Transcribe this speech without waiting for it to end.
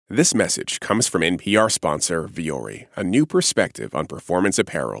This message comes from NPR sponsor Vuori, a new perspective on performance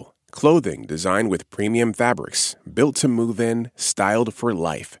apparel. Clothing designed with premium fabrics, built to move in, styled for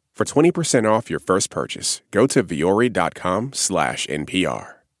life. For 20% off your first purchase, go to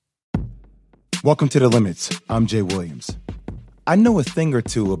vuori.com/NPR. Welcome to The Limits. I'm Jay Williams. I know a thing or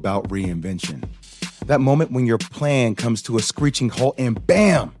two about reinvention. That moment when your plan comes to a screeching halt and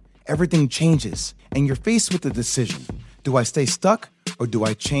bam, everything changes and you're faced with a decision. Do I stay stuck or do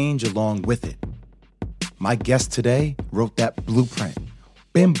I change along with it? My guest today wrote that blueprint.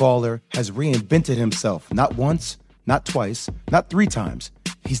 Ben Baller has reinvented himself not once, not twice, not 3 times.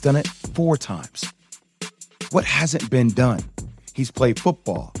 He's done it 4 times. What hasn't been done? He's played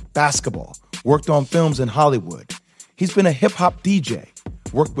football, basketball, worked on films in Hollywood. He's been a hip-hop DJ,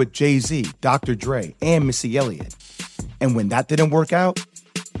 worked with Jay-Z, Dr. Dre, and Missy Elliott. And when that didn't work out,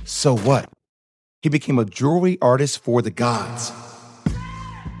 so what? He became a jewelry artist for the gods.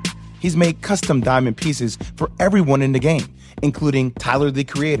 He's made custom diamond pieces for everyone in the game, including Tyler, the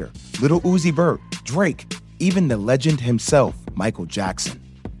Creator, Lil Uzi Vert, Drake, even the legend himself, Michael Jackson.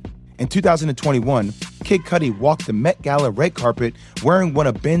 In 2021, Kid Cudi walked the Met Gala red carpet wearing one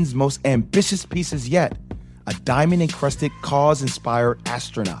of Ben's most ambitious pieces yet, a diamond-encrusted cause-inspired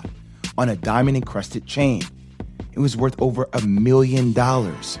astronaut on a diamond-encrusted chain. It was worth over $1 million.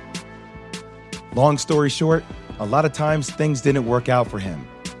 Long story short, a lot of times things didn't work out for him.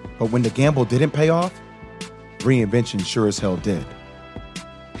 But when the gamble didn't pay off, reinvention sure as hell did.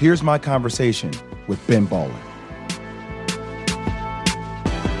 Here's my conversation with Ben Baller.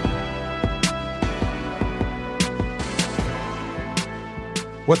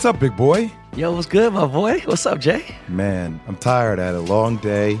 What's up, big boy? Yo, what's good, my boy? What's up, Jay? Man, I'm tired. I had a long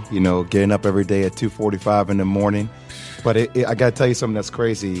day, getting up every day at 2:45 in the morning. But I got to tell you something that's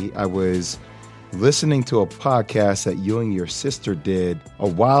crazy. I was listening to a podcast that you and your sister did a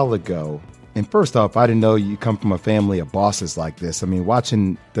while ago. And first off, I didn't know you come from a family of bosses like this. I mean,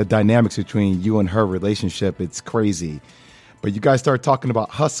 watching the dynamics between you and her relationship, it's crazy. But you guys started talking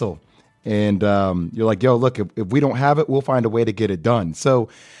about hustle. And you're like, yo, look, if we don't have it, we'll find a way to get it done. So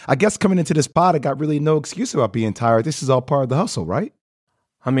I guess coming into this pod, I got really no excuse about being tired. This is all part of the hustle, right?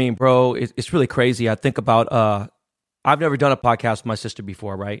 I mean, bro, it's really crazy. I think about, I've never done a podcast with my sister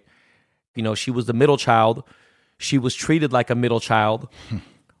before, right? She was the middle child. She was treated like a middle child.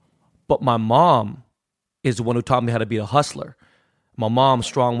 But my mom is the one who taught me how to be a hustler. My mom,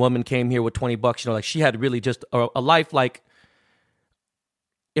 strong woman, came here with $20. She had really just a life like,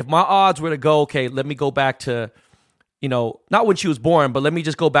 if my odds were to go, okay, let me go back to, not when she was born, but let me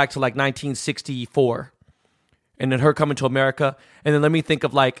just go back to like 1964. And then her coming to America. And then let me think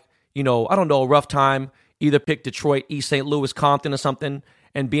of like, I don't know, a rough time, either pick Detroit, East St. Louis, Compton or something,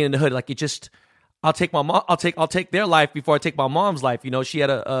 and being in the hood. Like I'll take my mom, I'll take their life before I take my mom's life. She had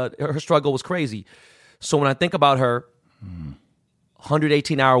her struggle was crazy. So when I think about her,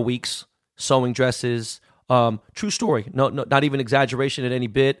 118-hour weeks, sewing dresses, true story. No, not even exaggeration at any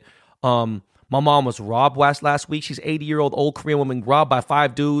bit. My mom was robbed last week. She's 80-year-old old Korean woman robbed by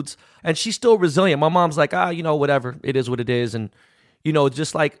 5 dudes, and she's still resilient. My mom's like, whatever. It is what it is. And,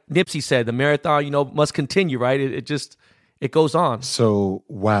 just like Nipsey said, the marathon, must continue, right? It goes on. So,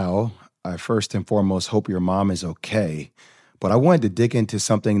 wow. I first and foremost hope your mom is okay. But I wanted to dig into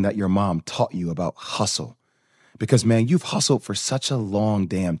something that your mom taught you about hustle. Because, man, you've hustled for such a long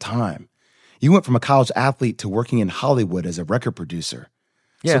damn time. You went from a college athlete to working in Hollywood as a record producer.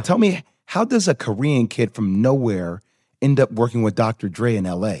 Yeah. So tell me, how does a Korean kid from nowhere end up working with Dr. Dre in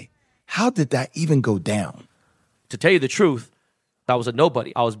L.A.? How did that even go down? To tell you the truth, I was a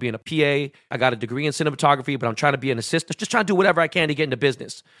nobody. I was being a PA. I got a degree in cinematography, but I'm trying to be an assistant, just trying to do whatever I can to get into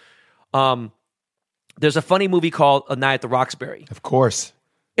business. There's a funny movie called A Night at the Roxbury. Of course.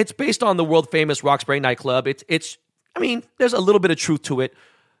 It's based on the world-famous Roxbury nightclub. There's a little bit of truth to it.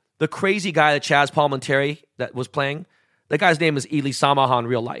 The crazy guy that Chaz Palminteri that was playing, that guy's name is Eli Samaha in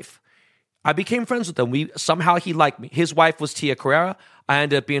real life. I became friends with him. Somehow he liked me. His wife was Tia Carrera. I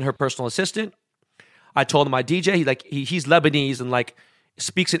ended up being her personal assistant. I told him I DJ. He's Lebanese and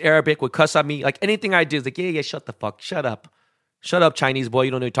speaks in Arabic, would cuss at me. Like anything I did, he's like, yeah, shut up, Chinese boy.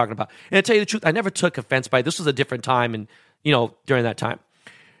 You don't know what you're talking about. And to tell you the truth, I never took offense by it. This was a different time, and during that time,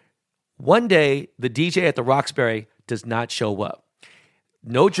 one day the DJ at the Roxbury does not show up.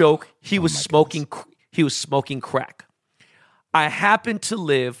 No joke. He was smoking crack. I happened to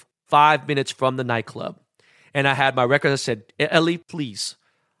live 5 minutes from the nightclub, and I had my record. I said, Ellie, please,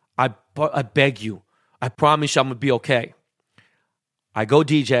 I beg you. I promise you I'm going to be okay. I go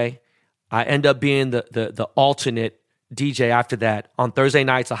DJ. I end up being the alternate DJ after that. On Thursday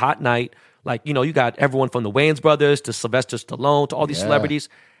nights, a hot night. You got everyone from the Wayans brothers to Sylvester Stallone to all these celebrities.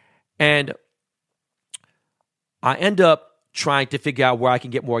 And I end up trying to figure out where I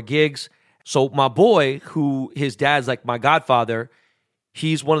can get more gigs. So my boy, who his dad's like my godfather,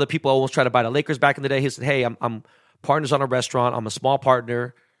 he's one of the people I almost tried to buy the Lakers back in the day. He said, hey, I'm partners on a restaurant. I'm a small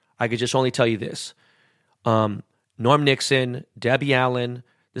partner. I could just only tell you this. Norm Nixon, Debbie Allen,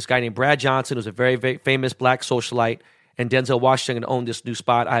 this guy named Brad Johnson, who's a very, very famous black socialite, and Denzel Washington own this new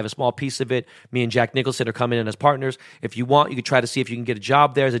spot. I have a small piece of it. Me and Jack Nicholson are coming in as partners. If you want, you can try to see if you can get a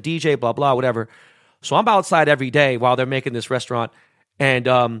job there as a DJ, blah, blah, whatever. So I'm outside every day while they're making this restaurant.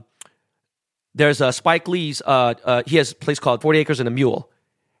 And there's a Spike Lee's, he has a place called 40 Acres and a Mule.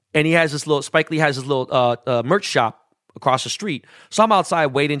 And he has this little, Spike Lee has his little merch shop across the street. So I'm outside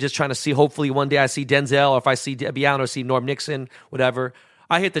waiting, just trying to see, hopefully one day I see Denzel, or if I see Debbie Allen or see Norm Nixon, whatever.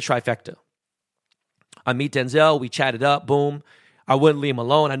 I hit the trifecta. I meet Denzel, we chatted up, boom. I wouldn't leave him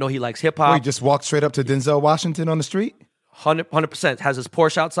alone. I know he likes hip hop. You just walked straight up to Denzel Washington on the street? 100%. Has his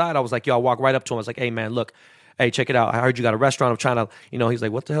Porsche outside. I was like, yo, I walk right up to him. I was like, hey, man, look, hey, check it out. I heard you got a restaurant. I'm trying to, he's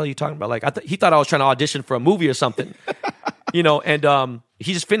like, what the hell are you talking about? Like, he thought I was trying to audition for a movie or something, and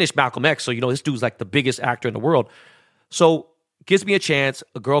he just finished Malcolm X. So, this dude's like the biggest actor in the world. So gives me a chance.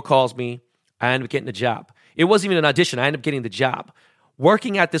 A girl calls me. I end up getting the job. It wasn't even an audition. I ended up getting the job.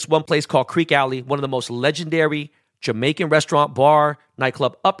 Working at this one place called Creek Alley, one of the most legendary Jamaican restaurant, bar,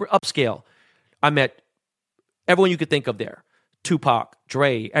 nightclub, upscale. I met everyone you could think of there. Tupac,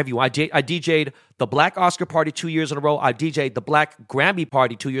 Dre, everyone. I DJ'd the Black Oscar Party 2 years in a row. I DJ'd the Black Grammy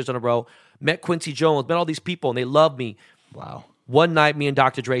Party 2 years in a row. Met Quincy Jones, met all these people, and they loved me. Wow. One night, me and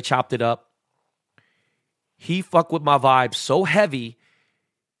Dr. Dre chopped it up. He fucked with my vibe so heavy.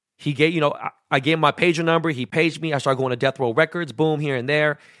 He gave, I gave him my pager number. He paged me. I started going to Death Row Records, boom, here and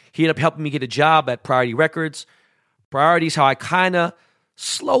there. He ended up helping me get a job at Priority Records. Priority's how I kind of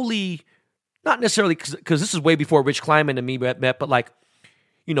slowly, not necessarily because this is way before Rich Kleiman and me met, but like,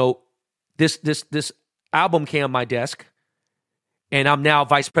 this album came on my desk, and I'm now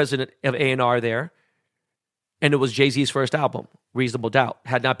vice president of A&R there. And it was Jay-Z's first album, Reasonable Doubt.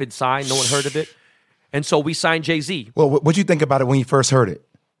 Had not been signed. No one heard of it. And so we signed Jay-Z. Well, what'd you think about it when you first heard it?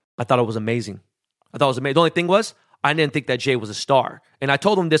 I thought it was amazing. The only thing was, I didn't think that Jay was a star. And I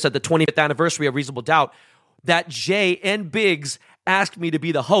told him this at the 25th anniversary of Reasonable Doubt, that Jay and Biggs asked me to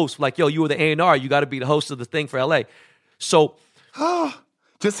be the host. Like, yo, you were the A&R. You got to be the host of the thing for L.A. So.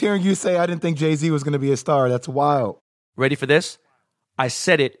 Just hearing you say I didn't think Jay-Z was going to be a star, that's wild. Ready for this? I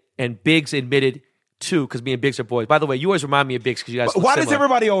said it, and Biggs admitted too, because me and Biggs are boys. By the way, you always remind me of Biggs because you guys. Why does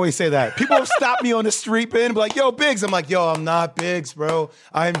everybody always say that? People stop me on the street, Ben, and be like, yo, Biggs. I'm like, yo, I'm not Biggs, bro.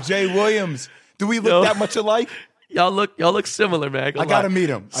 I'm Jay Williams. Do we look that much alike? Y'all look similar, man. I gotta meet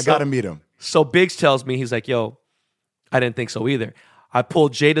him. I gotta meet him. So Biggs tells me, he's like, yo, I didn't think so either. I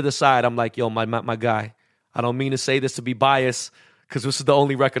pulled Jay to the side. I'm like, yo, my guy, I don't mean to say this to be biased, because this is the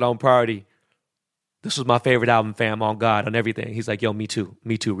only record on Priority. This was my favorite album, fam, on God, on everything. He's like, yo, me too,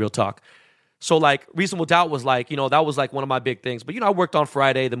 real talk. So, like, Reasonable Doubt was like, that was like one of my big things. But, I worked on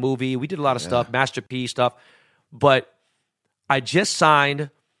Friday, the movie. We did a lot of stuff, Masterpiece stuff. But I just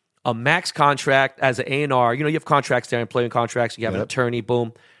signed a max contract as an A&R. You have contracts there, employment contracts. You have an attorney,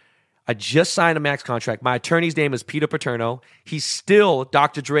 boom. I just signed a max contract. My attorney's name is Peter Paterno. He's still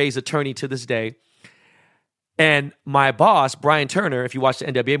Dr. Dre's attorney to this day. And my boss, Brian Turner, if you watch the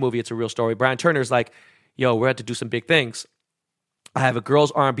NWA movie, it's a real story. Brian Turner's like, yo, we're going to do some big things. I have a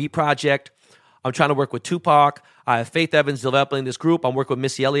girls R&B project. I'm trying to work with Tupac. I have Faith Evans developing this group. I'm working with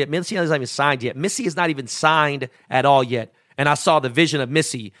Missy Elliott. Missy Elliott's not even signed yet. Missy is not even signed at all yet. And I saw the vision of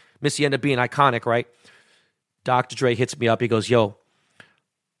Missy. Missy ended up being iconic, right? Dr. Dre hits me up. He goes, yo,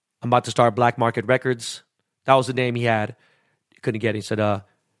 I'm about to start Black Market Records. That was the name he had. He couldn't get it. He said,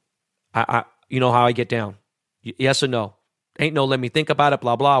 I you know how I get down. Yes or no? Ain't no let me think about it,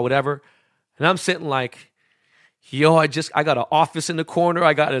 blah, blah, whatever. And I'm sitting like, yo, I got an office in the corner.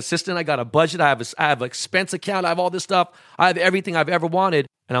 I got an assistant. I got a budget. I have an expense account. I have all this stuff. I have everything I've ever wanted.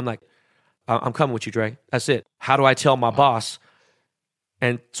 And I'm like, I'm coming with you, Dre. That's it. How do I tell my boss?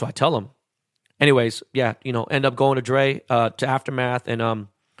 And so I tell him. Anyways, yeah, end up going to Dre, to Aftermath. And,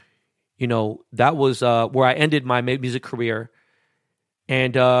 that was where I ended my music career.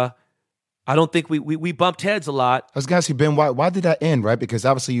 And I don't think we bumped heads a lot. I was going to ask you, Ben, why did that end, right? Because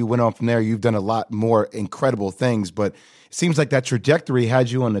obviously you went on from there. You've done a lot more incredible things, but it seems like that trajectory had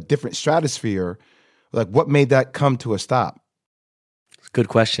you on a different stratosphere. Like, what made that come to a stop? Good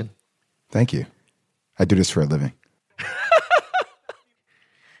question. Thank you. I do this for a living.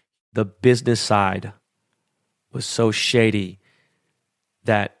 The business side was so shady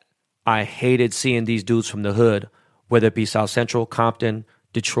that I hated seeing these dudes from the hood, whether it be South Central, Compton,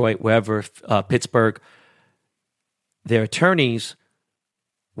 Detroit, wherever, Pittsburgh. Their attorneys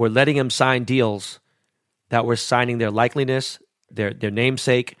were letting him sign deals that were signing their likeliness, their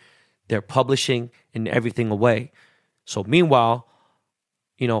namesake, their publishing, and everything away. So meanwhile,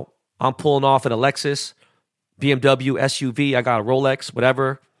 I'm pulling off in a Lexus, BMW, SUV, I got a Rolex,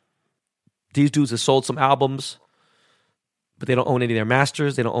 whatever. These dudes have sold some albums, but they don't own any of their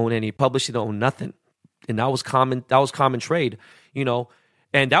masters. They don't own any publishing. They don't own nothing. And that was common trade,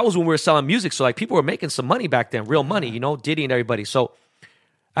 And that was when we were selling music. So like people were making some money back then, real money, Diddy and everybody. So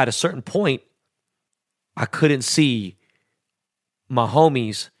at a certain point, I couldn't see my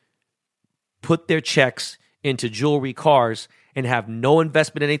homies put their checks into jewelry, cars, and have no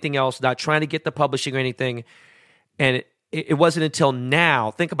investment in anything else, not trying to get the publishing or anything. And it wasn't until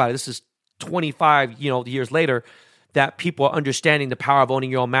now, think about it, this is 25 years later, that people are understanding the power of owning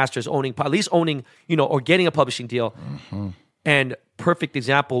your own masters, at least owning, or getting a publishing deal. Mm-hmm. And perfect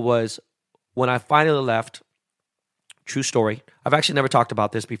example was when I finally left, true story, I've actually never talked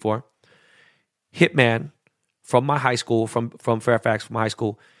about this before, Hitman from my high school, from Fairfax, from my high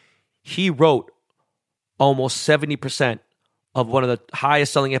school, he wrote almost 70% of one of the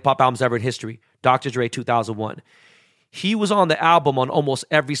highest selling hip hop albums ever in history, Dr. Dre 2001. He was on the album on almost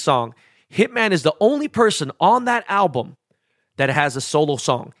every song. Hitman is the only person on that album that has a solo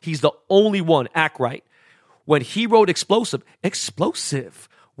song. He's the only one, Act Right. When he wrote Explosive,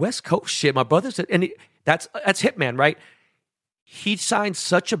 West Coast shit, my brother said, and that's Hitman, right? He signed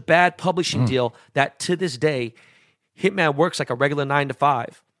such a bad publishing deal that to this day, Hitman works like a regular 9 to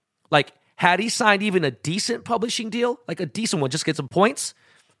 5. Like, had he signed even a decent publishing deal, like a decent one, just get some points,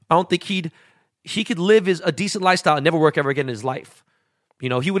 I don't think he could live a decent lifestyle and never work ever again in his life.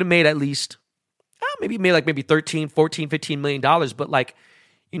 He would have made at least, maybe 13, 14, $15 million, but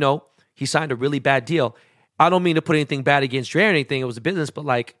he signed a really bad deal. I don't mean to put anything bad against Dre or anything. It was a business, but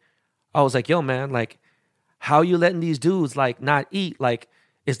I was like, yo, man, how you letting these dudes not eat?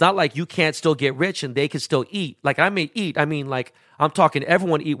 It's not like you can't still get rich and they can still eat. I may eat. I mean, I'm talking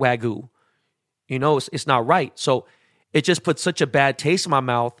everyone eat Wagyu. It's not right. So it just put such a bad taste in my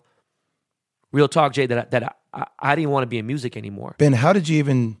mouth. Real talk, Jay, that I didn't want to be in music anymore. Ben, how did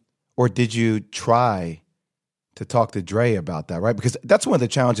you try to talk to Dre about that, right? Because that's one of the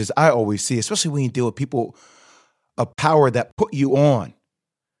challenges I always see, especially when you deal with people of power that put you on,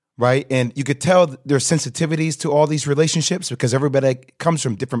 right? And you could tell there's sensitivities to all these relationships because everybody comes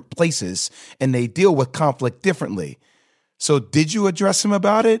from different places and they deal with conflict differently. So did you address him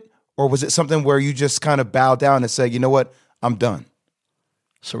about it? Or was it something where you just kind of bowed down and said, you know what, I'm done?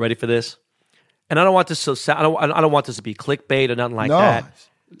 So ready for this? And I don't want this I don't want this to be clickbait or nothing like that.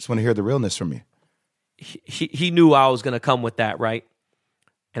 I just want to hear the realness from you. He knew I was going to come with that, right?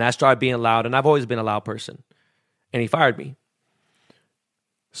 And I started being loud, and I've always been a loud person. And he fired me.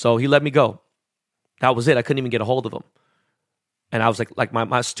 So he let me go. That was it. I couldn't even get a hold of him. And I was like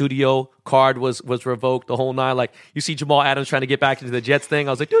my studio card was revoked, the whole nine. You see Jamal Adams trying to get back into the Jets thing.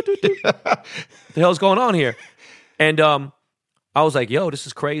 I was like, what the hell's going on here? And I was like, yo, this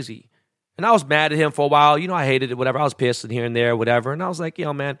is crazy. And I was mad at him for a while. I hated it, whatever. I was pissed here and there, whatever. And I was like,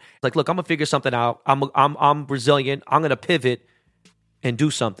 yo, man, look, I'm going to figure something out. I'm resilient. I'm going to pivot and do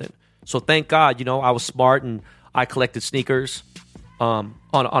something. So thank God, I was smart and I collected sneakers on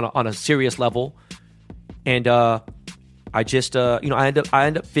a serious level. And I just, I ended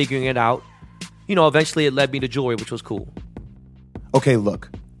up figuring it out. Eventually it led me to jewelry, which was cool. Okay,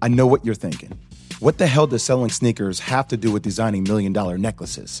 look, I know what you're thinking. What the hell does selling sneakers have to do with designing $1 million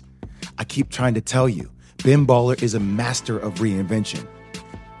necklaces? I keep trying to tell you, Ben Baller is a master of reinvention.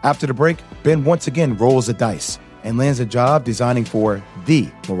 After the break, Ben once again rolls the dice and lands a job designing for the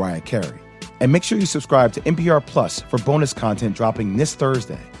Mariah Carey. And make sure you subscribe to NPR Plus for bonus content dropping this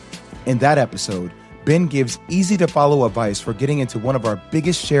Thursday. In that episode, Ben gives easy-to-follow advice for getting into one of our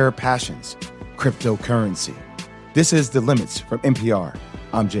biggest shared passions, cryptocurrency. This is The Limits from NPR.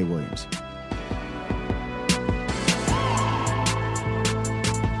 I'm Jay Williams.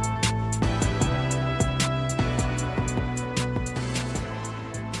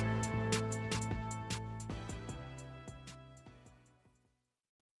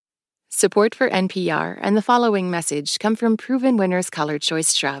 Support for NPR and the following message come from Proven Winners Color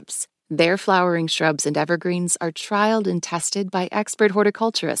Choice Shrubs. Their flowering shrubs and evergreens are trialed and tested by expert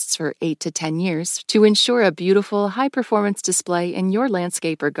horticulturists for 8 to 10 years to ensure a beautiful, high-performance display in your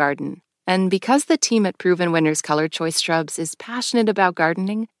landscape or garden. And because the team at Proven Winners Color Choice Shrubs is passionate about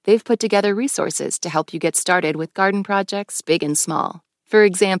gardening, they've put together resources to help you get started with garden projects big and small. For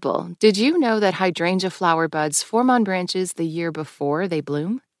example, did you know that hydrangea flower buds form on branches the year before they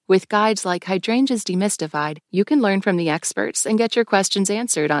bloom? With guides like Hydrangeas Demystified, you can learn from the experts and get your questions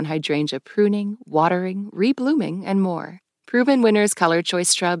answered on hydrangea pruning, watering, reblooming, and more. Proven Winners Color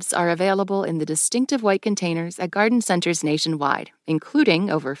Choice Shrubs are available in the distinctive white containers at garden centers nationwide, including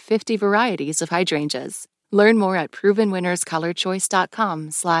over 50 varieties of hydrangeas. Learn more at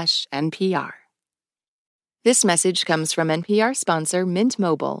provenwinnerscolorchoice.com/NPR. This message comes from NPR sponsor Mint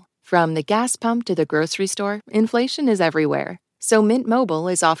Mobile. From the gas pump to the grocery store, inflation is everywhere. So Mint Mobile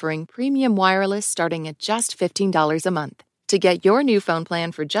is offering premium wireless starting at just $15 a month. To get your new phone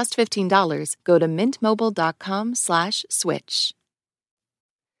plan for just $15, go to mintmobile.com/switch.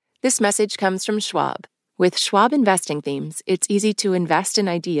 This message comes from Schwab. With Schwab investing themes, it's easy to invest in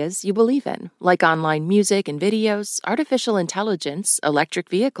ideas you believe in, like online music and videos, artificial intelligence, electric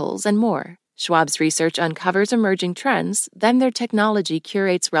vehicles, and more. Schwab's research uncovers emerging trends, then their technology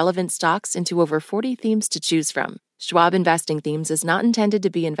curates relevant stocks into over 40 themes to choose from. Schwab Investing Themes is not intended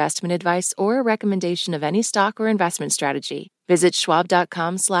to be investment advice or a recommendation of any stock or investment strategy. Visit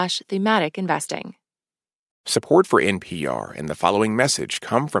schwab.com/thematic investing. Support for NPR and the following message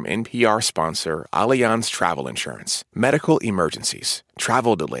come from NPR sponsor Allianz Travel Insurance. Medical emergencies,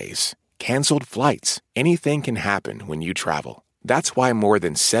 travel delays, canceled flights, anything can happen when you travel. That's why more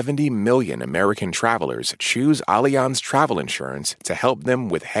than 70 million American travelers choose Allianz Travel Insurance to help them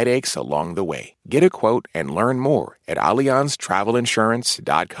with headaches along the way. Get a quote and learn more at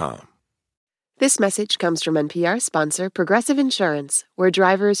allianztravelinsurance.com. This message comes from NPR sponsor Progressive Insurance, where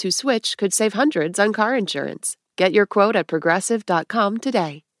drivers who switch could save hundreds on car insurance. Get your quote at progressive.com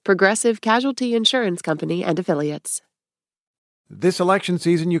today. Progressive Casualty Insurance Company and Affiliates. This election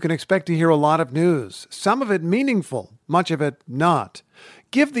season, you can expect to hear a lot of news, some of it meaningful, much of it not.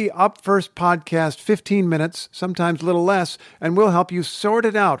 Give the Up First podcast 15 minutes, sometimes a little less, and we'll help you sort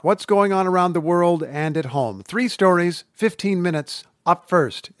it out, what's going on around the world and at home. 3 stories, 15 minutes, Up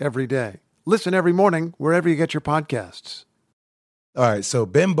First every day. Listen every morning wherever you get your podcasts. All right, so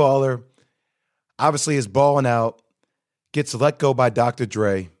Ben Baller obviously is balling out, gets let go by Dr.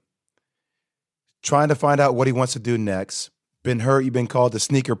 Dre, trying to find out what he wants to do next. Been hurt, you've been called the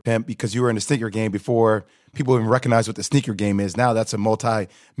sneaker pimp because you were in the sneaker game before people even recognize what the sneaker game is. Now that's a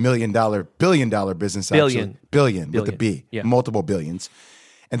multi-million-dollar, billion-dollar business. Billion with a B, yeah. Multiple billions.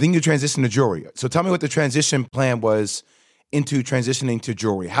 And then you transition to jewelry. So tell me what the transition plan was into transitioning to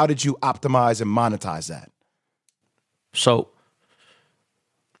jewelry. How did you optimize and monetize that? So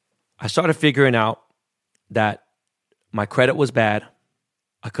I started figuring out that my credit was bad.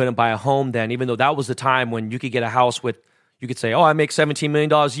 I couldn't buy a home then, even though that was the time when you could get a house with, you could say, oh, I make $17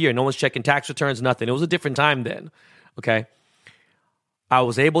 million a year. No one's checking tax returns, nothing. It was a different time then, okay? I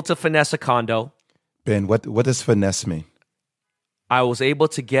was able to finesse a condo. Ben, what does finesse mean? I was able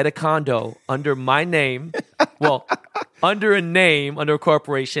to get a condo under my name, well, under a name, under a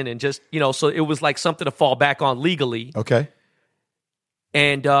corporation, and just, so it was like something to fall back on legally. Okay.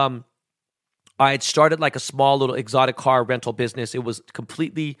 And I had started like a small little exotic car rental business. It was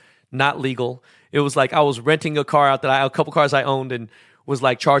completely not legal. It was like I was renting a car out a couple cars I owned and was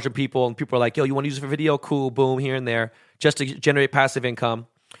like charging people. And people were like, yo, you want to use it for video? Cool, boom, here and there, just to generate passive income.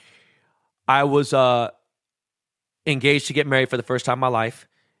 I was engaged to get married for the first time in my life.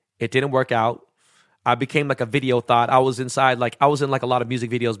 It didn't work out. I became like a video thought. I was in like a lot of music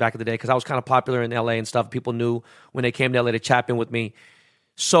videos back in the day because I was kind of popular in LA and stuff. People knew when they came to LA to chat in with me.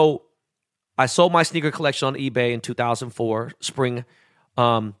 So I sold my sneaker collection on eBay in 2004, spring,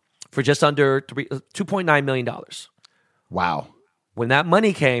 for just under $2.9 million. Wow. When that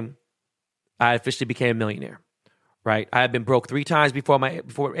money came, I officially became a millionaire, right? I had been broke 3 times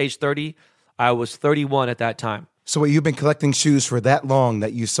before age 30. I was 31 at that time. So you've been collecting shoes for that long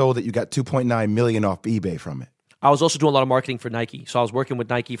that you sold that you got $2.9 million off eBay from it? I was also doing a lot of marketing for Nike. So I was working with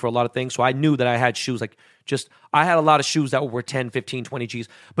Nike for a lot of things. So I knew that I had shoes I had a lot of shoes that were 10, 15, 20 G's.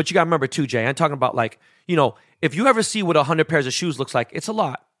 But you got to remember too, Jay, I'm talking about if you ever see what 100 pairs of shoes looks like, it's a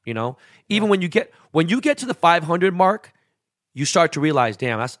lot, Even when you get to the 500 mark, you start to realize,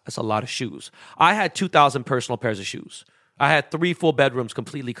 damn, that's a lot of shoes. I had 2,000 personal pairs of shoes. I had 3 full bedrooms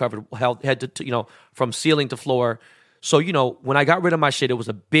completely covered, head to from ceiling to floor. So, when I got rid of my shit, it was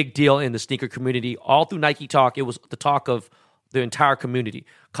a big deal in the sneaker community. All through Nike Talk, it was the talk of the entire community.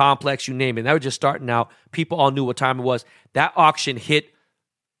 Complex, you name it. They were just starting out. People all knew what time it was. That auction hit.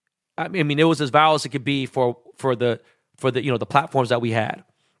 I mean, it was as viral as it could be for the platforms that we had.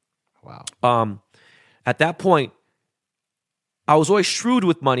 Wow. At that point, I was always shrewd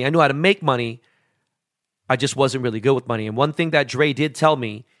with money. I knew how to make money. I just wasn't really good with money. And one thing that Dre did tell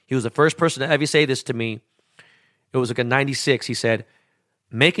me, he was the first person to ever say this to me. It was like in 96. He said,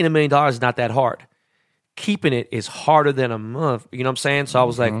 making $1 million is not that hard. Keeping it is harder than a month. You know what I'm saying? So I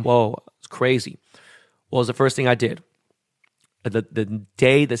was like, whoa, it's crazy. Well, it was the first thing I did. The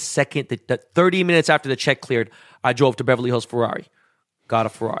 30 minutes after the check cleared, I drove to Beverly Hills Ferrari, got a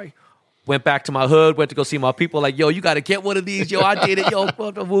Ferrari. Went back to my hood, went to go see my people. Like, yo, you got to get one of these. Yo, I did it. Yo,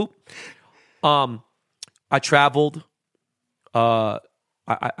 whoop. I traveled. I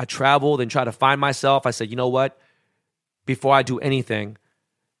traveled and tried to find myself. I said, you know what? Before I do anything,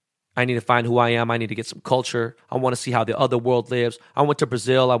 I need to find who I am. I need to get some culture. I want to see how the other world lives. I went to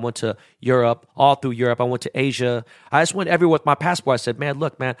Brazil. I went to Europe, all through Europe. I went to Asia. I just went everywhere with my passport. I said, man,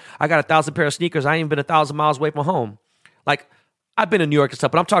 look, man, I got 1,000 pair of sneakers. I ain't even been 1,000 miles away from home. Like, I've been in New York and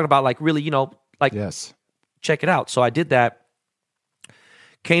stuff, but I'm talking about like really, like, Yes. Check it out. So I did that,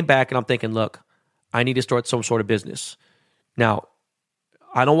 came back, and I'm thinking, look, I need to start some sort of business. Now,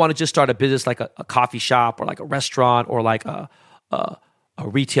 I don't want to just start a business like a coffee shop or like a restaurant or like a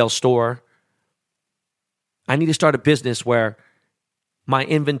retail store. I need to start a business where my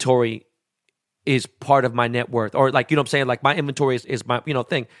inventory is part of my net worth, or like, you know what I'm saying? Like my inventory is my,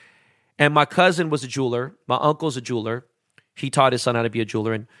 thing. And my cousin was a jeweler. My uncle's a jeweler. He taught his son how to be a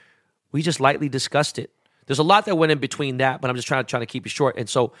jeweler, and we just lightly discussed it. There's a lot that went in between that, but I'm just trying to keep it short. And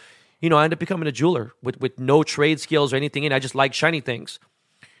so, I ended up becoming a jeweler with no trade skills or anything in. I just like shiny things.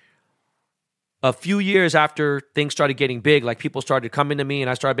 A few years after things started getting big, like people started coming to me and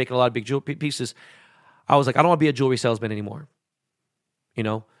I started making a lot of big jewelry pieces, I was like, I don't want to be a jewelry salesman anymore.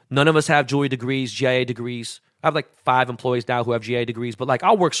 None of us have jewelry degrees, GIA degrees. I have like 5 employees now who have GIA degrees, but like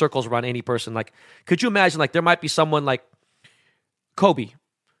I'll work circles around any person. Like, could you imagine like there might be someone like Kobe?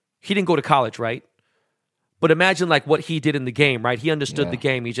 He didn't go to college, right? But imagine like what he did in the game, right? He understood the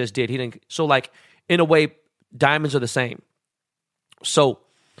game. He just did. He didn't. So like in a way, diamonds are the same. So,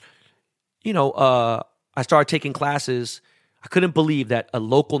 I started taking classes. I couldn't believe that a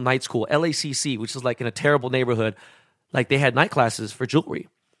local night school, LACC, which is like in a terrible neighborhood, like they had night classes for jewelry.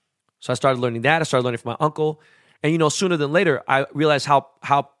 So I started learning that. I started learning from my uncle. And, sooner than later, I realized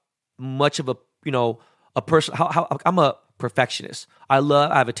how much of a person, how I'm a perfectionist. I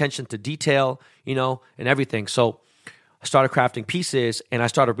have attention to detail, and everything. So I started crafting pieces and I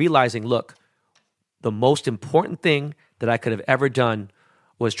started realizing, look, the most important thing that I could have ever done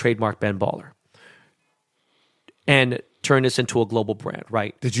was trademark Ben Baller and turn this into a global brand,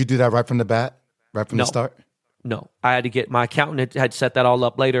 right? Did you do that right from the bat? Right from the start? No. I had to get my accountant had set that all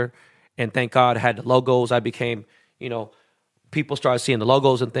up later. And thank God I had the logos. I became, people started seeing the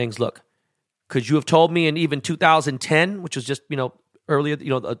logos and things. Look, could you have told me in even 2010, which was just, earlier,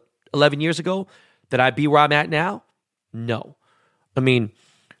 11 years ago, that I'd be where I'm at now? No. I mean,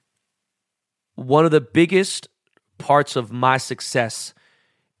 one of the biggest parts of my success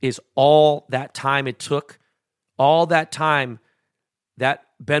is all that time it took, all that time that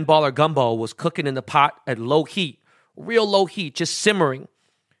Ben Baller gumbo was cooking in the pot at low heat, real low heat, just simmering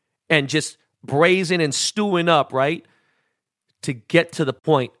and just braising and stewing up, right? To get to the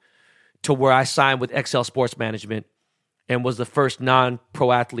point to where I signed with XL Sports Management and was the first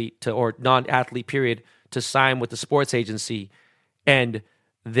non-pro athlete or non-athlete period to sign with the sports agency and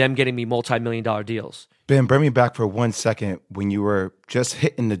them getting me multi-million-dollar deals. Ben, bring me back for 1 second when you were just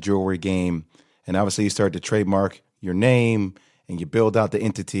hitting the jewelry game and obviously you started to trademark your name and you build out the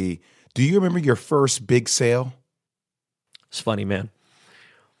entity. Do you remember your first big sale? It's funny, man.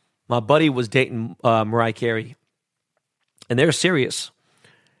 My buddy was dating Mariah Carey, and they were serious.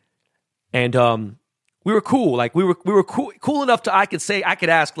 And we were cool. Like we were cool enough to I could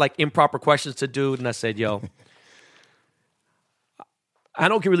ask like improper questions to dude, and I said, "Yo, I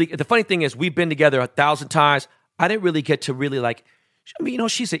don't get really." The funny thing is, we've been together 1,000 times. I didn't really get to really like. I mean,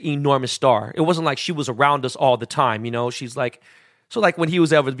 she's an enormous star. It wasn't like she was around us all the time. She's like, so like when he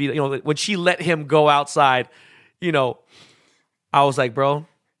was able to be, when she let him go outside, I was like, bro,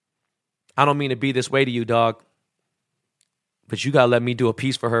 I don't mean to be this way to you, dog, but you gotta let me do a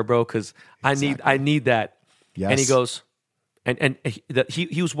piece for her, bro, because I need that. Yes. And he goes, and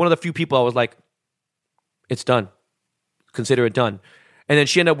he was one of the few people I was like, it's done, consider it done. And then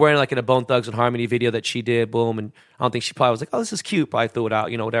she ended up wearing like in a Bone Thugs and Harmony video that she did, boom. And I don't think she probably was like, oh, this is cute. Probably threw it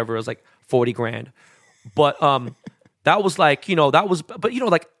out, whatever. It was like $40,000. But that was like,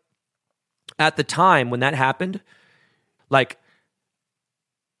 like at the time when that happened, like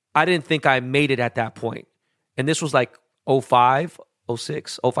I didn't think I made it at that point. And this was like 05,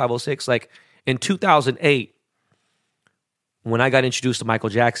 06. Like in 2008, when I got introduced to Michael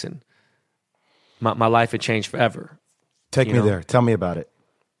Jackson, my life had changed forever. Take me there. Tell me about it.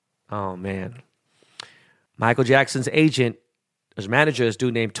 Oh, man. Michael Jackson's agent, his manager, is a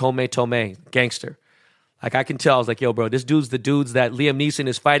dude named Tomei, gangster. Like, I can tell. I was like, yo, bro, this dude's the dudes that Liam Neeson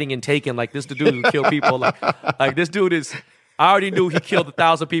is fighting and taking. Like, this the dude who kill people. Like this dude is, I already knew he killed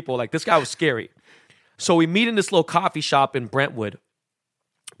 1,000 people. Like, this guy was scary. So we meet in this little coffee shop in Brentwood,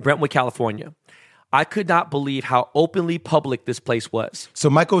 California. I could not believe how openly public this place was. So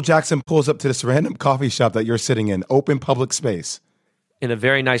Michael Jackson pulls up to this random coffee shop that you're sitting in, open public space. In a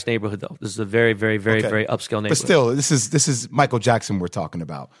very nice neighborhood, though. This is a very, very, very, very upscale neighborhood. But still, this is Michael Jackson we're talking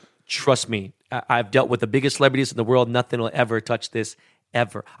about. Trust me, I've dealt with the biggest celebrities in the world. Nothing will ever touch this,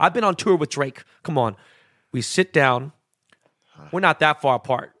 ever. I've been on tour with Drake. Come on. We sit down. We're not that far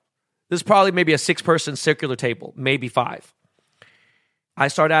apart. This is probably maybe a 6-person circular table, maybe 5. I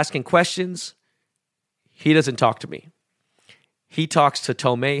start asking questions. He doesn't talk to me. He talks to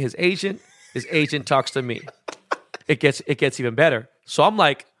Tomei, his agent. His agent talks to me. It gets even better. So I'm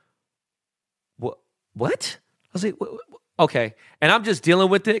like, what? I was like, okay. And I'm just dealing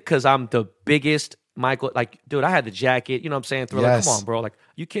with it because I'm the biggest Michael. Like, dude, I had the jacket. You know what I'm saying? Thriller. Yes. Come on, bro. Like,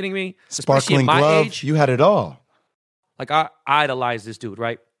 you kidding me? Sparkling my glove. age. You had it all. Like, I idolize this dude,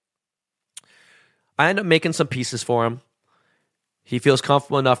 right? I end up making some pieces for him. He feels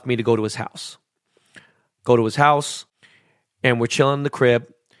comfortable enough for me to go to his house. And we're chilling in the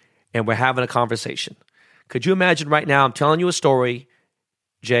crib, and we're having a conversation. Could you imagine right now, I'm telling you a story,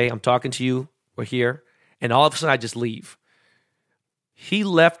 Jay, I'm talking to you, we're here, and all of a sudden I just leave. He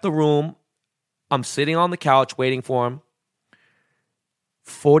left the room. I'm sitting on the couch waiting for him.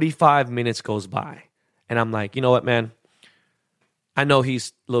 45 minutes goes by, and I'm like, you know what, man? I know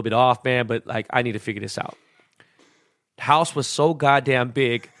he's a little bit off, man, but like, I need to figure this out. The house was so goddamn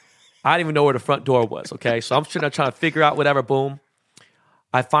big, I didn't even know where the front door was, okay? So I'm trying to figure out whatever, boom.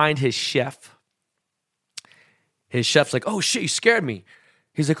 I find his chef. His chef's like, oh shit, you scared me.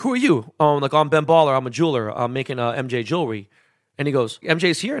 He's like, who are you? Like, I'm Ben Baller, I'm a jeweler, I'm making MJ jewelry. And he goes,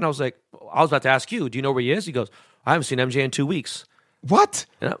 MJ's here? And I was like, I was about to ask you, do you know where he is? He goes, I haven't seen MJ in 2 weeks. What?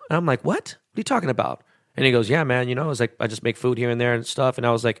 And I'm like, what? What are you talking about? And he goes, yeah, man, you know, I was like, I just make food here and there and stuff. And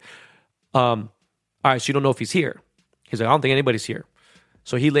I was like, all right, so you don't know if he's here? He's like, I don't think anybody's here.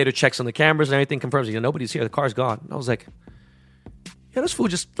 So he later checks on the cameras and everything, confirms, nobody's here, the car's gone. And I was like, yeah, this fool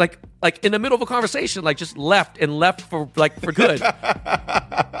just like in the middle of a conversation, like just left for good.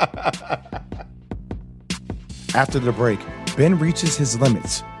 After the break, Ben reaches his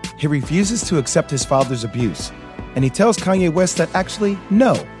limits. He refuses to accept his father's abuse. And he tells Kanye West that actually,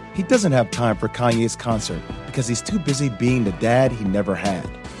 no, he doesn't have time for Kanye's concert because he's too busy being the dad he never had.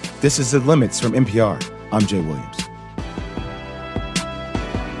 This is The Limits from NPR. I'm Jay Williams.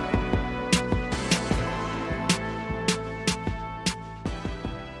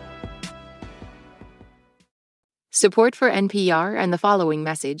 Support for NPR and the following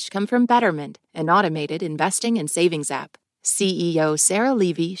message come from Betterment, an automated investing and savings app. CEO Sarah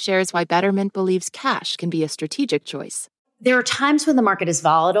Levy shares why Betterment believes cash can be a strategic choice. There are times when the market is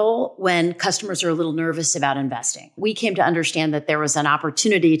volatile, when customers are a little nervous about investing. We came to understand that there was an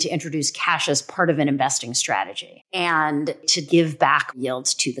opportunity to introduce cash as part of an investing strategy and to give back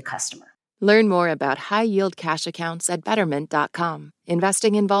yields to the customer. Learn more about high-yield cash accounts at Betterment.com.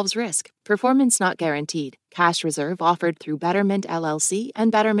 Investing involves risk. Performance not guaranteed. Cash reserve offered through Betterment LLC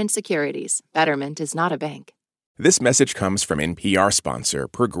and Betterment Securities. Betterment is not a bank. This message comes from NPR sponsor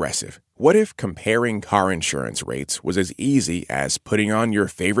Progressive. What if comparing car insurance rates was as easy as putting on your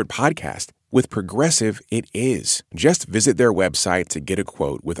favorite podcast? With Progressive, it is. Just visit their website to get a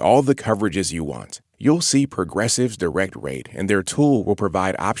quote with all the coverages you want. You'll see Progressive's direct rate, and their tool will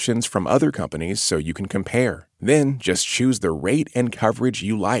provide options from other companies so you can compare. Then just choose the rate and coverage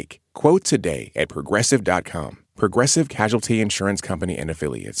you like. Quote today at Progressive.com. Progressive Casualty Insurance Company and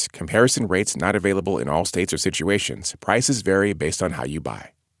Affiliates. Comparison rates not available in all states or situations. Prices vary based on how you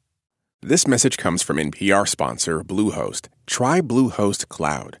buy. This message comes from NPR sponsor Bluehost. Try Bluehost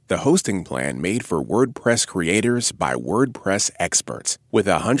Cloud, the hosting plan made for WordPress creators by WordPress experts. With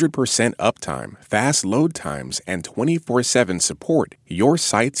 100% uptime, fast load times, and 24/7 support, your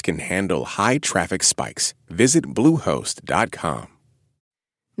sites can handle high traffic spikes. Visit Bluehost.com.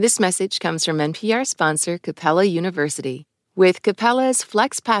 This message comes from NPR sponsor Capella University. With Capella's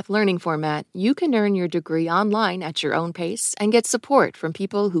FlexPath learning format, you can earn your degree online at your own pace and get support from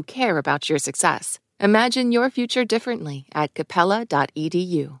people who care about your success. Imagine your future differently at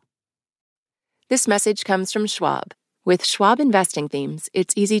capella.edu. This message comes from Schwab. With Schwab investing themes,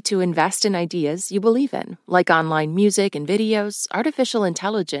 it's easy to invest in ideas you believe in, like online music and videos, artificial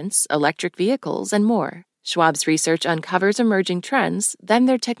intelligence, electric vehicles, and more. Schwab's research uncovers emerging trends, then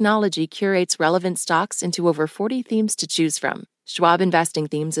their technology curates relevant stocks into over 40 themes to choose from. Schwab Investing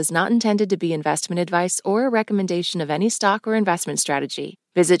Themes is not intended to be investment advice or a recommendation of any stock or investment strategy.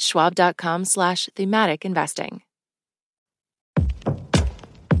 Visit schwab.com/thematic investing.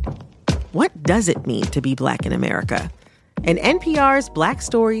 What does it mean to be Black in America? In NPR's Black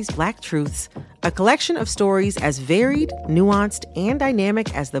Stories, Black Truths, A collection of stories as varied, nuanced, and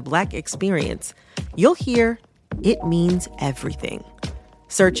dynamic as the Black experience. You'll hear it means everything.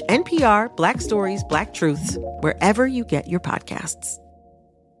 Search NPR Black Stories, Black Truths wherever you get your podcasts.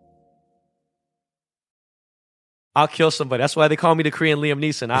 I'll kill somebody. That's why they call me the Korean Liam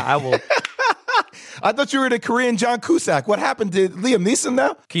Neeson. I will. I thought you were the Korean John Cusack. What happened to Liam Neeson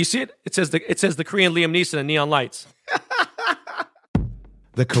now? Can you see it? It says the Korean Liam Neeson in neon lights.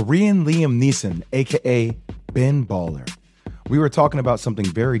 The Korean Liam Neeson, a.k.a. Ben Baller. We were talking about something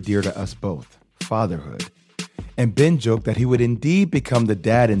very dear to us both, fatherhood. And Ben joked that he would indeed become the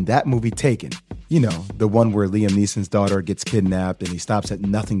dad in that movie Taken. You know, the one where Liam Neeson's daughter gets kidnapped and he stops at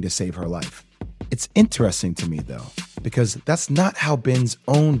nothing to save her life. It's interesting to me, though, because that's not how Ben's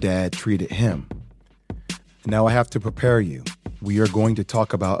own dad treated him. Now I have to prepare you. We are going to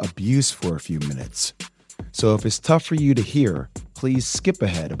talk about abuse for a few minutes. So if it's tough for you to hear, please skip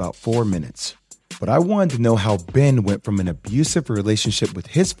ahead about 4 minutes. But I wanted to know how Ben went from an abusive relationship with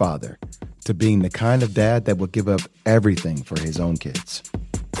his father to being the kind of dad that would give up everything for his own kids.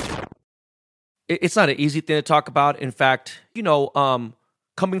 It's not an easy thing to talk about. In fact,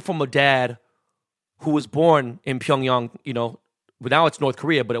 coming from a dad who was born in Pyongyang, now it's North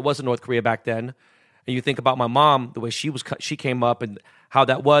Korea, but it wasn't North Korea back then. And you think about my mom, the way she came up and how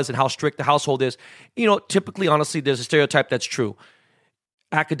that was and how strict the household is. Typically, honestly, there's a stereotype that's true.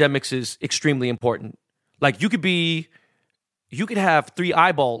 Academics is extremely important. Like you could have 3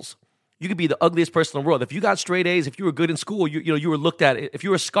 eyeballs. You could be the ugliest person in the world. If you got straight A's, if you were good in school, you were looked at. If you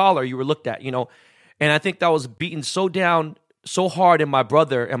were a scholar, you were looked at, And I think that was beaten so down, so hard in my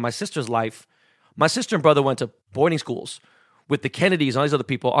brother and my sister's life. My sister and brother went to boarding schools with the Kennedys and all these other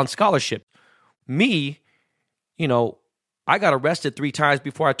people on scholarship. Me, I got arrested 3 times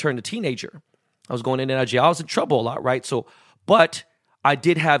before I turned a teenager. I was going in and out of jail. I was in trouble a lot, right? But I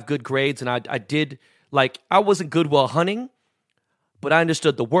did have good grades, and I wasn't good while hunting, but I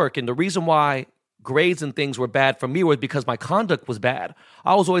understood the work. And the reason why grades and things were bad for me was because my conduct was bad.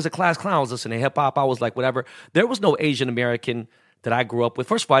 I was always a class clown. I was listening to hip hop. I was like, whatever. There was no Asian American that I grew up with.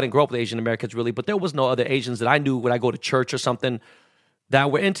 First of all, I didn't grow up with Asian Americans really, but there was no other Asians that I knew when I go to church or something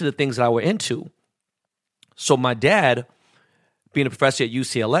that were into the things that I were into. So my dad, being a professor at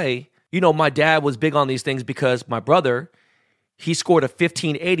UCLA, my dad was big on these things because my brother, he scored a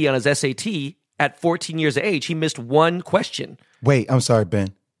 1580 on his SAT at 14 years of age. He missed one question. Wait, I'm sorry, Ben.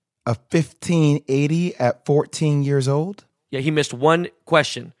 A 1580 at 14 years old? Yeah, he missed one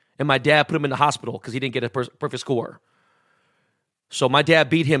question, and my dad put him in the hospital because he didn't get a perfect score. So my dad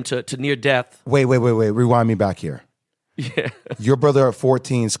beat him to near death. Wait. Rewind me back here. Yeah. Your brother at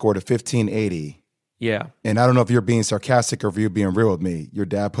 14 scored a 1580. Yeah. And I don't know if you're being sarcastic or if you're being real with me. Your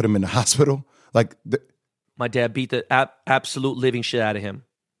dad put him in the hospital? My dad beat the absolute living shit out of him.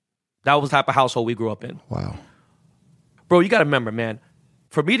 That was the type of household we grew up in. Wow. Bro, you got to remember, man,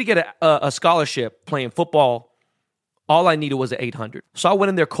 for me to get a scholarship playing football, all I needed was an 800. So I went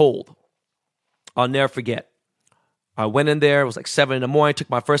in there cold. I'll never forget. I went in there. It was like 7 in the morning. Took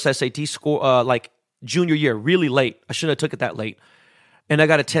my first SAT score, junior year, really late. I shouldn't have took it that late. And I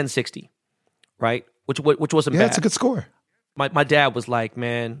got a 1060, right? Which wasn't bad. Yeah, it's a good score. My dad was like,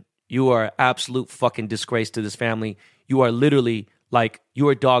 man, you are an absolute fucking disgrace to this family. You are literally you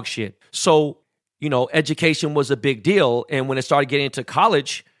are dog shit. So, education was a big deal. And when it started getting into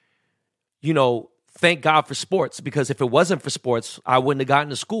college, thank God for sports, because if it wasn't for sports, I wouldn't have gotten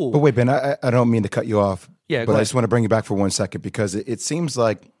to school. But wait, Ben, I don't mean to cut you off. Yeah, but I just want to bring you back for 1 second, because it seems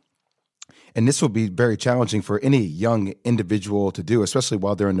like, and this will be very challenging for any young individual to do, especially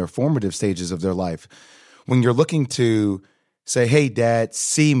while they're in their formative stages of their life. When you're looking to say, hey, Dad,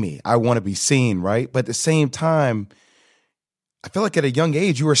 see me. I want to be seen, right? But at the same time, I feel like at a young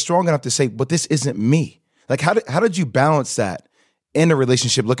age, you were strong enough to say, but this isn't me. Like, how did you balance that in a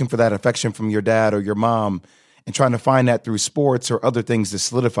relationship, looking for that affection from your dad or your mom and trying to find that through sports or other things to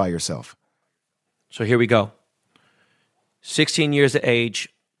solidify yourself? So here we go. 16 years of age.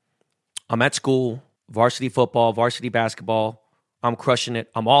 I'm at school, varsity football, varsity basketball. I'm crushing it.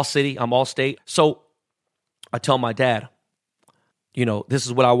 I'm all city. I'm all state. So I tell my dad, this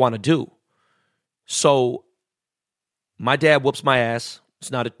is what I want to do. So my dad whoops my ass.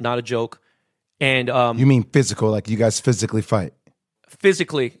 It's not a joke. And you mean physical? Like you guys physically fight?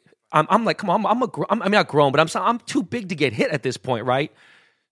 Physically, I'm like, come on, I'm not grown, but I'm too big to get hit at this point, right?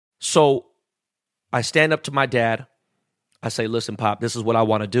 So I stand up to my dad. I say, listen, Pop, this is what I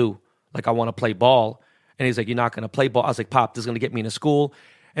want to do. Like, I want to play ball. And he's like, you're not going to play ball. I was like, Pop, this is going to get me into school.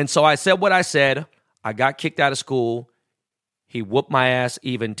 And so I said what I said. I got kicked out of school. He whooped my ass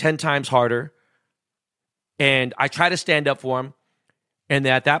even 10 times harder. And I tried to stand up for him. And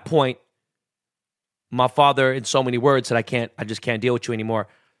at that point, my father, in so many words, said, I just can't deal with you anymore.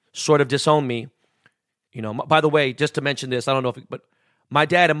 Sort of disowned me. By the way, just to mention this, I don't know but my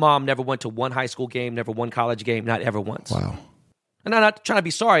dad and mom never went to one high school game, never one college game, not ever once. Wow. And I'm not trying to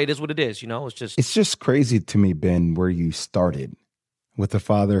be sorry. It is what it is. It's just crazy to me, Ben, where you started with a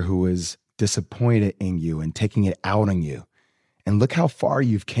father who was disappointed in you and taking it out on you. And look how far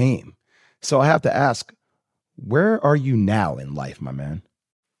you've came. So I have to ask, where are you now in life, my man?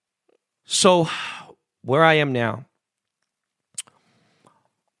 So where I am now,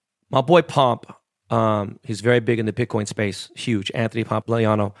 my boy Pomp, he's very big in the Bitcoin space, huge, Anthony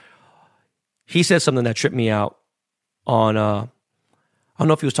Pompliano. He said something that tripped me out on, I don't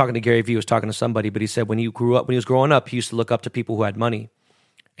know if he was talking to Gary Vee, he was talking to somebody, but he said when he was growing up, he used to look up to people who had money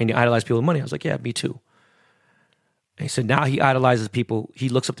and he idolized people with money. I was like, yeah, me too. And he said now he idolizes people, he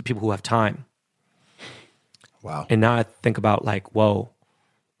looks up to people who have time. Wow. And now I think about like, whoa,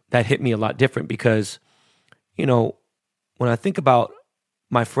 that hit me a lot different because, when I think about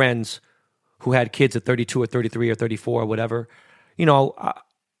my friends who had kids at 32 or 33 or 34 or whatever, in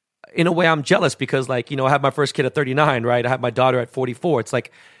a way I'm jealous because I have my first kid at 39, right? I have my daughter at 44. It's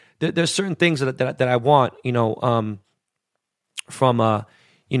like there's certain things that I want,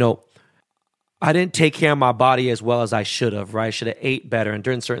 I didn't take care of my body as well as I should have, right? I should have ate better and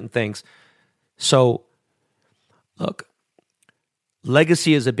done certain things. So look,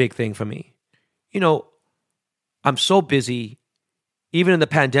 legacy is a big thing for me. I'm so busy. Even in the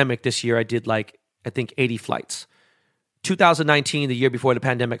pandemic this year, I did 80 flights. 2019, the year before the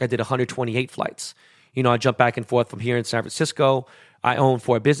pandemic, I did 128 flights. I jump back and forth from here in San Francisco. I own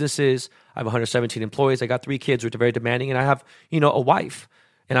 4 businesses. I have 117 employees. I got 3 kids, which are very demanding. And I have, a wife.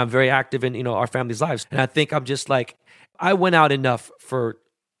 And I'm very active in, our family's lives. And I think I'm just I went out enough for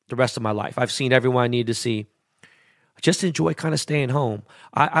the rest of my life. I've seen everyone I need to see. Just enjoy kind of staying home.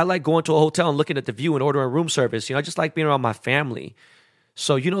 I like going to a hotel and looking at the view and ordering room service. I just like being around my family.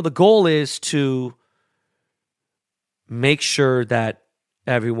 So, the goal is to make sure that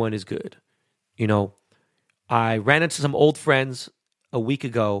everyone is good. I ran into some old friends a week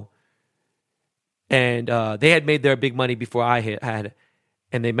ago and they had made their big money before I had,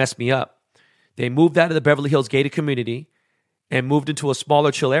 and they messed me up. They moved out of the Beverly Hills gated community and moved into a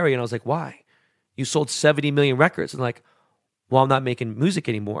smaller, chill area. And I was like, why? You sold 70 million records. And well, I'm not making music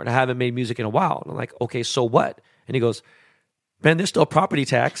anymore. And I haven't made music in a while. And I'm like, okay, so what? And he goes, Ben, there's still property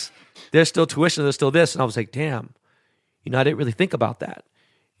tax. There's still tuition. There's still this. And I was like, damn, I didn't really think about that.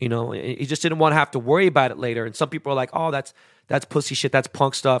 He just didn't want to have to worry about it later. And some people are like, oh, that's pussy shit. That's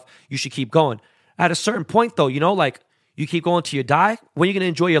punk stuff. You should keep going. At a certain point though, you keep going till you die. When are you going to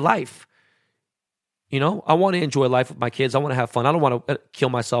enjoy your life? I want to enjoy life with my kids. I want to have fun. I don't want to kill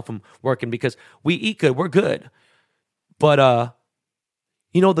myself from working because we eat good. We're good. But,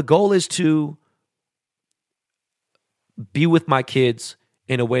 the goal is to be with my kids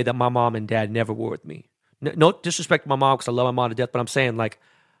in a way that my mom and dad never were with me. No disrespect to my mom because I love my mom to death, but I'm saying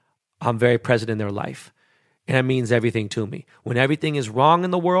I'm very present in their life. And that means everything to me. When everything is wrong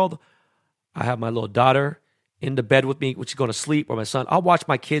in the world, I have my little daughter in the bed with me, which is going to sleep, or my son. I'll watch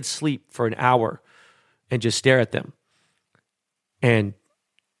my kids sleep for an hour and just stare at them. And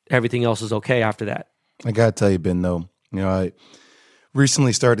everything else is okay after that. I got to tell you, Ben, though, I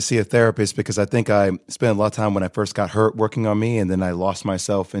recently started to see a therapist because I think I spent a lot of time when I first got hurt working on me, and then I lost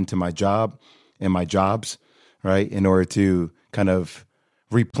myself into my job and my jobs, right, in order to kind of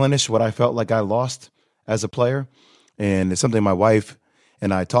replenish what I felt like I lost as a player. And it's something my wife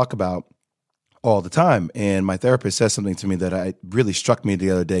and I talk about all the time. And my therapist says something to me that really struck me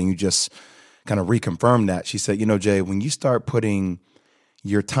the other day, and you just kind of reconfirmed that. She said, Jay, when you start putting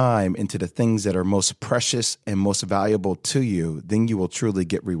your time into the things that are most precious and most valuable to you, then you will truly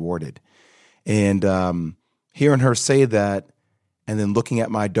get rewarded. And hearing her say that, and then looking at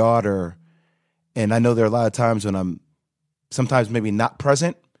my daughter, and I know there are a lot of times when I'm sometimes maybe not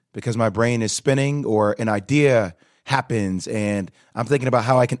present because my brain is spinning or an idea happens and I'm thinking about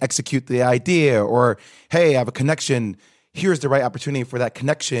how I can execute the idea, or, hey, I have a connection. Here's the right opportunity for that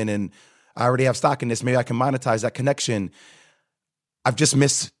connection. And I already have stock in this. Maybe I can monetize that connection. I've just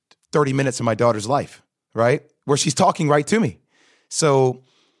missed 30 minutes of my daughter's life, right? Where she's talking right to me. So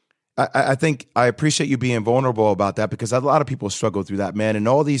I think I appreciate you being vulnerable about that, because a lot of people struggle through that, man. And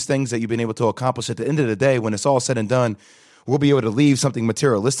all these things that you've been able to accomplish, at the end of the day, when it's all said and done, we'll be able to leave something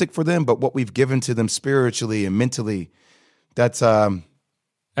materialistic for them. But what we've given to them spiritually and mentally, that's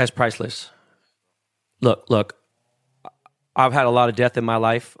priceless. Look, I've had a lot of death in my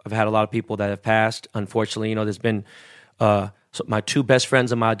life. I've had a lot of people that have passed. Unfortunately, there's been so my 2 best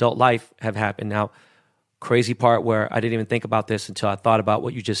friends in my adult life have happened. Now, crazy part where I didn't even think about this until I thought about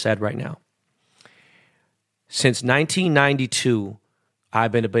what you just said right now. Since 1992,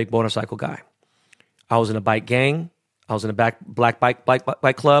 I've been a big motorcycle guy. I was in a bike gang. I was in a black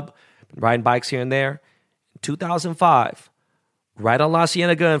bike club, riding bikes here and there. In 2005, right on La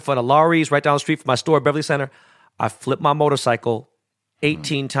Cienega in front of Laurie's, right down the street from my store, Beverly Center, I flipped my motorcycle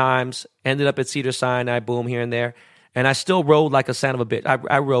 18 times, ended up at Cedar Sinai, boom, here and there. And I still rode like a son of a bitch.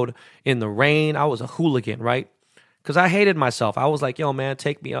 I rode in the rain. I was a hooligan, right? Because I hated myself. I was like, yo, man,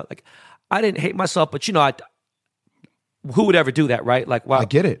 take me out. Like, I didn't hate myself, but who would ever do that, right? Like, wow. I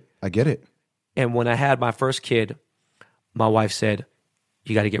get it. And when I had my first kid, my wife said,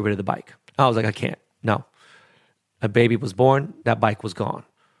 you got to get rid of the bike. I was like, I can't. No. A baby was born. That bike was gone.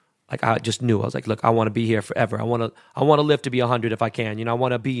 Like, I just knew. I was like, look, I want to be here forever. I want to live to be 100 if I can. I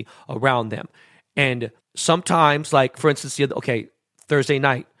want to be around them. And sometimes, like, for instance, Thursday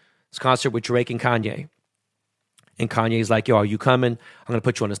night, this concert with Drake and Kanye. And Kanye's like, yo, are you coming? I'm going to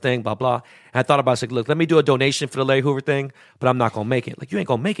put you on this thing, blah, blah. And I thought about it. I was like, look, let me do a donation for the Larry Hoover thing, but I'm not going to make it. Like, you ain't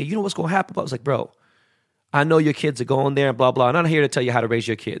going to make it. You know what's going to happen? But I was like, bro, I know your kids are going there and blah, blah. And I'm not here to tell you how to raise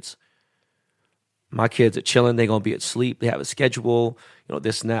your kids. My kids are chilling. They're going to be asleep. They have a schedule,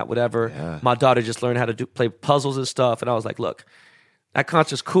 this and that, whatever. Yeah. My daughter just learned how to play puzzles and stuff. And I was like, look, that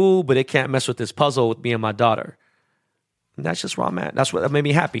concert's cool, but it can't mess with this puzzle with me and my daughter. And that's just where I'm at. That's what made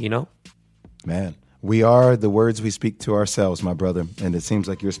me happy, Man, we are the words we speak to ourselves, my brother. And it seems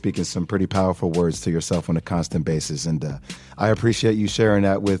like you're speaking some pretty powerful words to yourself on a constant basis. And I appreciate you sharing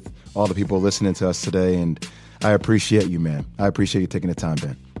that with all the people listening to us today. And I appreciate you, man. I appreciate you taking the time,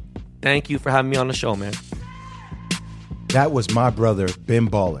 Ben. Thank you for having me on the show, man. That was my brother, Ben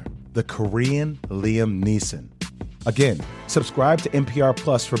Baller, the Korean Liam Neeson. Again, subscribe to NPR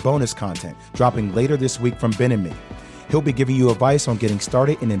Plus for bonus content dropping later this week from Ben and me. He'll be giving you advice on getting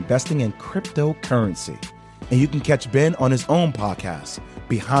started in investing in cryptocurrency. And you can catch Ben on his own podcast,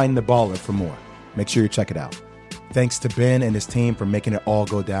 Behind the Baller, for more. Make sure you check it out. Thanks to Ben and his team for making it all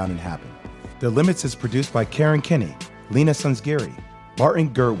go down and happen. The Limits is produced by Karen Kinney, Lena Sunsgiri,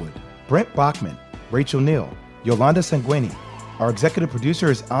 Martin Gerwood, Brent Bachman, Rachel Neal, Yolanda Sanguini. Our executive producer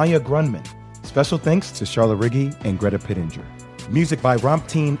is Anya Grunman. Special thanks to Charlotte Riggi and Greta Pittenger. Music by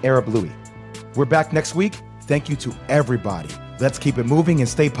Ramteen Arab Louie. We're back next week. Thank you to everybody. Let's keep it moving and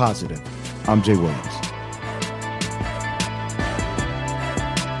stay positive. I'm Jay Williams.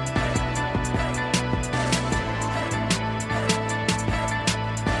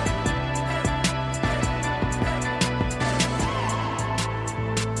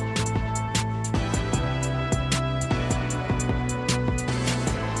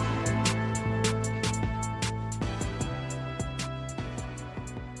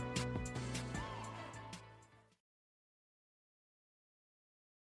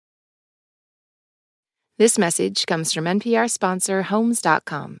 This message comes from NPR sponsor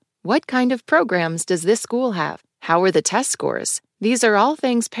Homes.com. What kind of programs does this school have? How are the test scores? These are all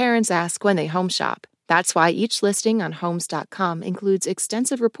things parents ask when they home shop. That's why each listing on Homes.com includes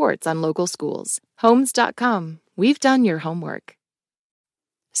extensive reports on local schools. Homes.com. We've done your homework.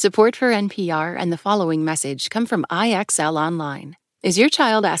 Support for NPR and the following message come from IXL Online. Is your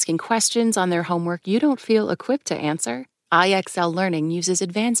child asking questions on their homework you don't feel equipped to answer? IXL Learning uses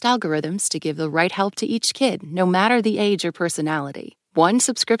advanced algorithms to give the right help to each kid, no matter the age or personality. One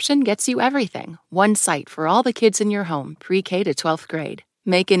subscription gets you everything. One site for all the kids in your home, pre-K to 12th grade.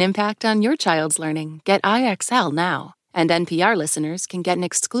 Make an impact on your child's learning. Get IXL now. And NPR listeners can get an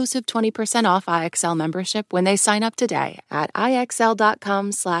exclusive 20% off IXL membership when they sign up today at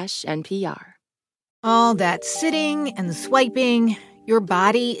IXL.com/NPR. All that sitting and swiping, your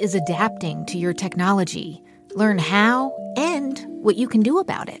body is adapting to your technology. Learn how and what you can do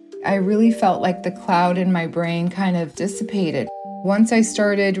about it. I really felt like the cloud in my brain kind of dissipated. Once I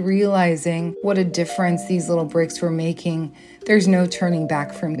started realizing what a difference these little breaks were making, there's no turning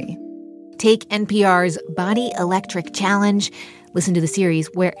back for me. Take NPR's Body Electric Challenge. Listen to the series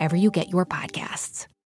wherever you get your podcasts.